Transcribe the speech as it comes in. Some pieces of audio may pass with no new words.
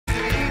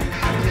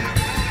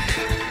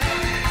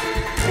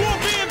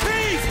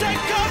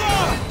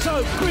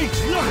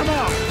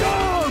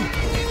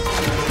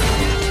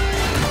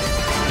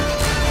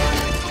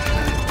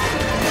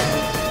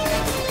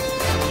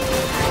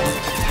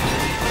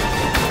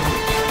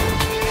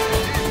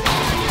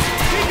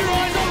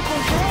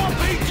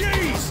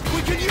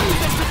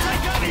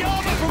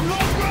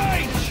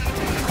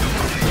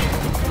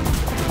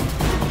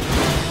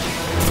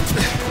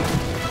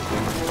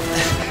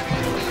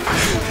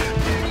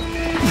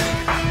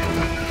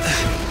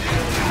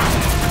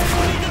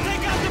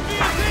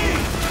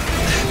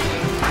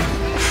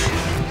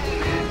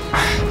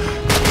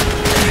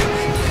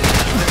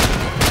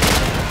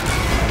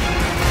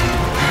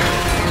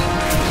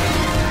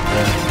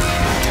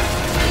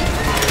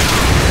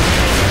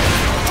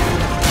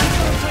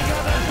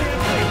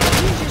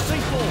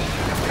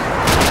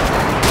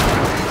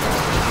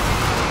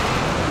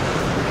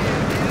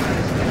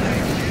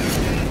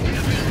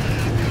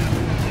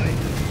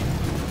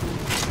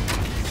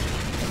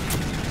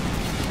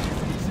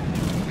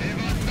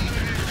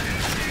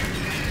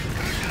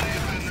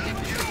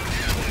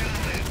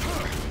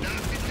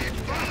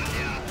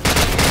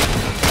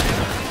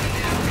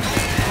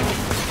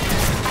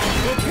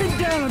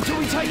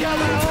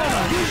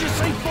Use your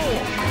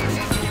C4!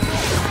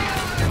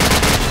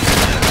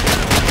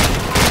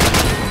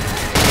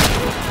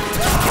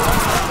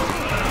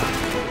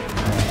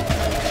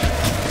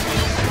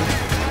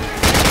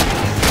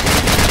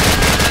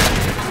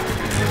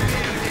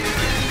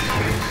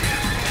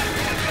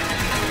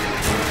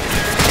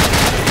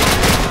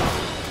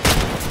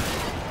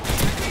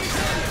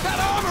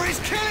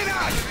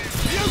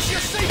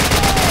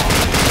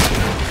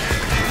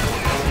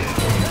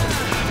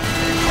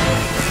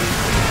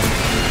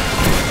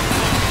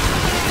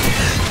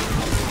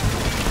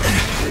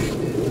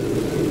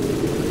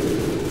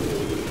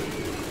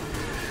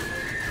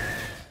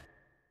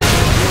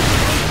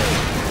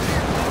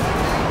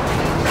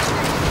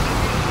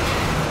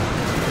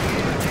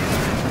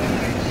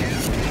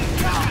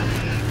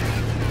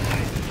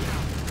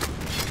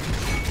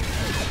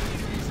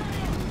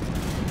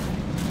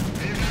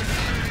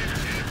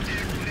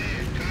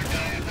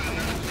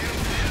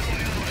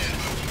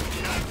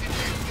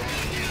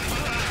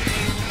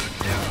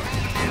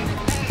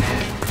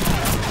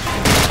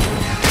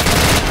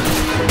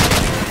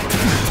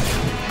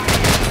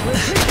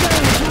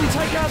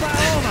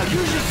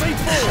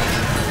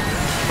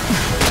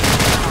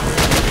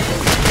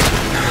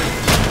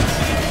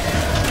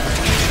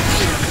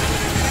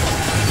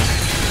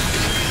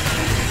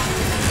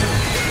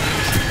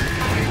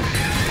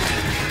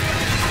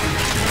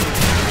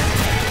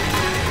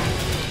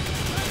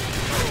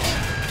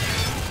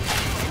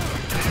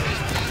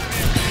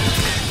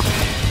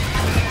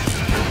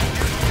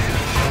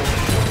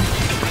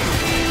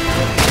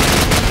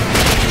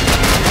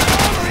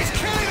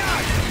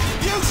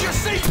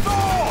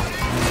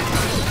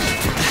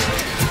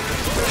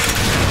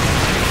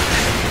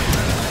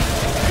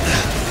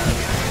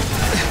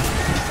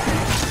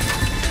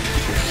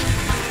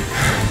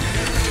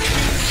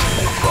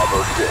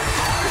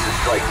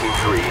 Strike Team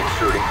 3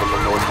 inserting from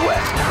the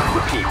northwest.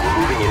 Repeat, we're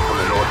moving in from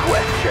the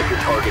northwest. Check your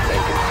targets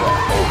and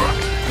confirm. Over.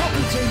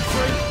 Copy, Team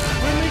 3.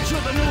 We'll meet you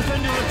at the north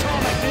end of the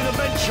tarmac near the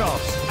vent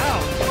shafts.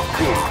 Out.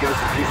 Team, give us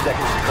a few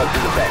seconds to cut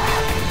through the vent.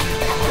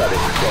 Got it.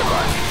 Stand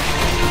by.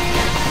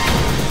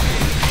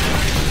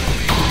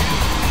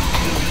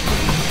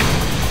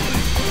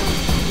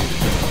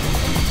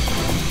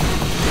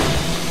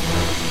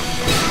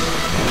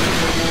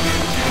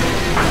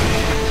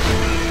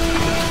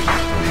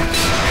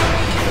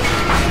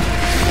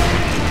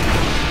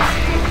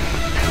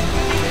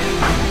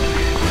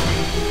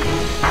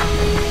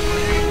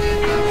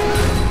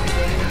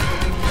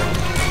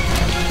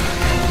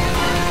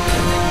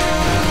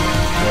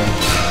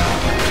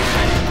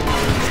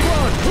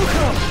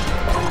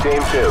 Team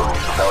 2,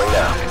 telling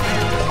now.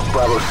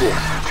 Bravo 6,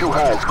 2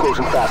 Hinds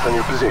closing fast on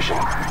your position.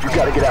 You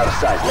gotta get out of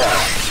sight now.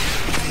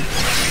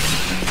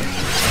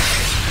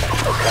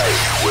 Okay,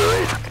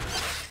 we're in.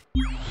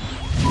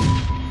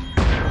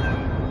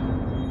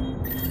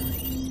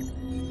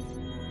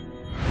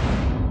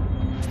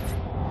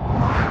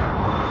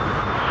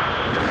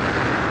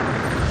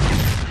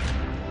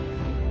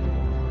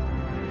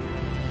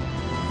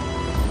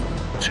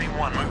 Team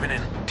 1 moving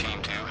in.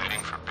 Team 2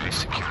 heading for base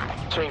security.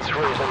 Team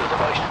 3 is on the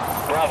device.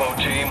 Bravo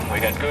team, we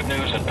got good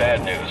news and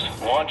bad news.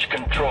 Launch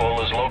control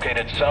is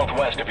located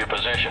southwest of your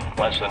position,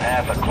 less than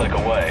half a click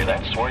away.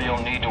 That's where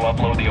you'll need to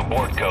upload the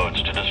abort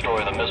codes to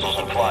destroy the missiles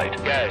in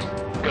flight. Guys,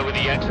 go with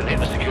the Yanks and hit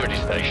the security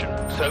station.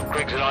 So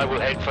Griggs and I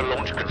will head for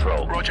launch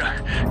control. Roger.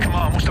 Come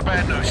on, what's the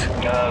bad news?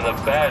 The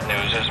bad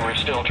news is we're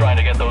still trying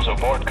to get those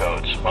abort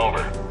codes.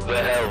 Over.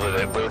 The hell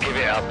with it. We'll give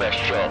it our best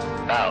shot.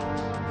 Out.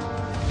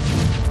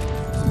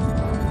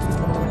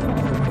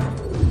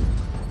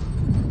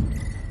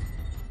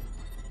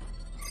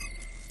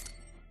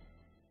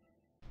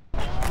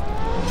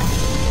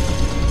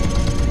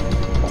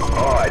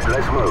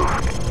 Let's move.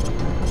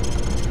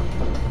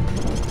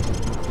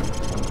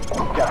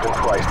 Captain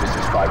Price, this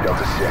is 5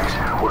 Delta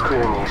 6. We're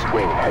clearing the east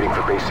wing, heading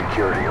for base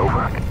security.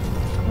 Over.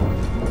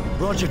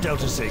 Roger,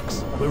 Delta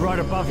 6. We're right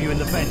above you in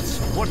the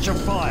vents. Watch your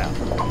fire.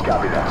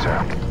 Copy that,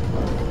 sir.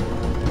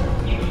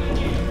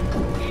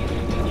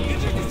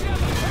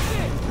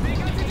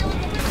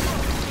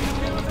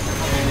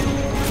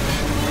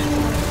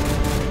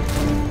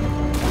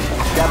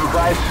 Captain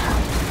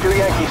Price, 2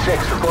 Yankee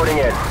 6 reporting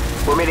in.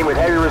 We're meeting with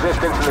heavy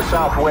resistance in the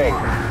south wing.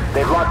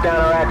 They've locked down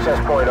our access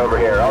point over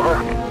here. Over.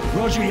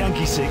 Roger,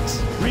 Yankee 6.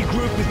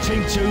 Regroup with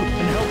Team 2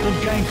 and help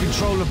them gain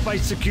control of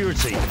base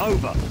security.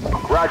 Over.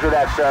 Roger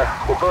that, sir.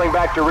 We're pulling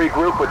back to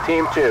regroup with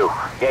Team 2.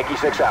 Yankee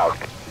 6 out.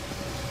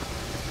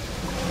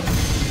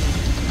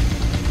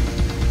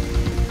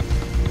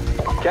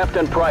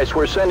 Captain Price,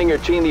 we're sending your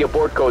team the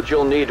abort codes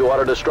you'll need to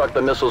auto-destruct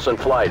the missiles in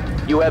flight.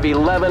 You have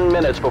 11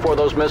 minutes before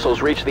those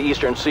missiles reach the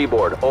eastern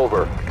seaboard.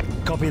 Over.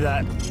 Copy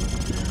that.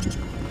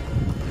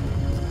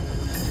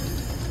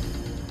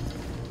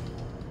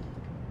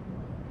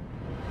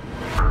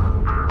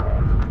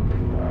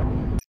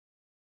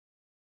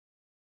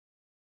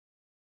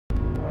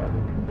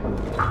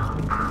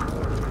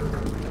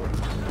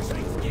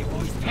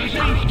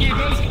 Rosyjskie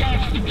wojska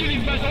wstąpili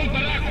w bazę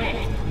baraków.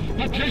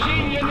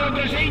 Poprzedzenie na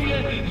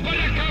uderzenie w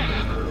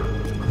barakach.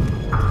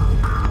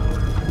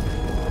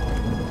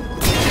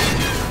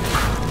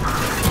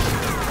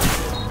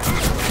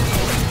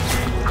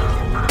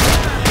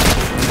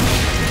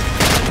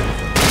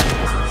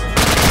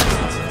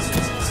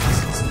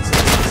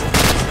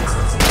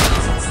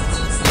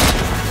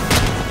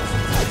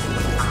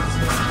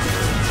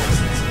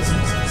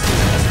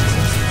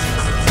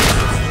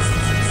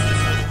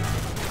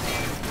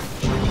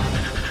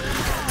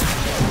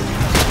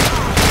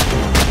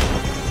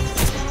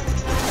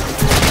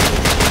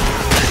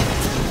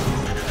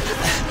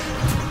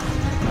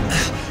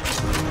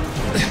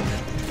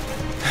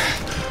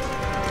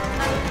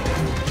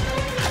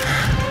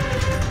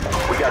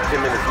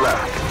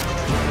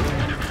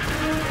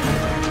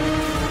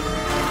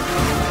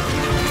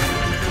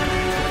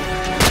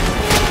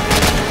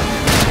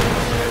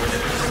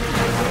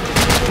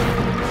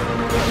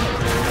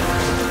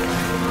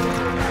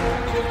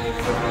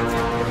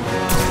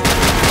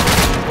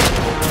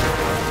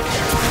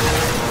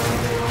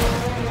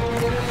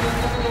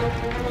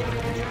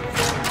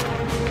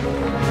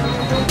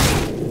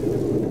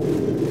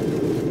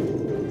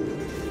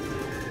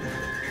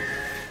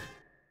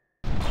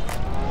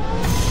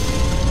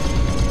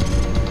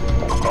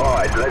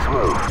 Let's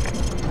move.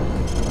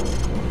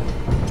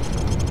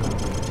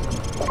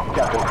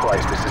 Captain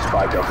Price, this is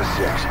 5 Delta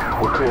 6.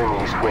 We're clearing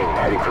the east wing,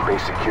 heading for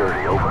base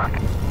security. Over.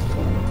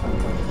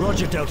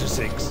 Roger, Delta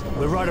 6.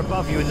 We're right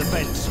above you in the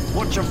vents.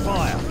 Watch your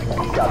fire.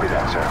 Copy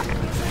that,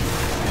 sir.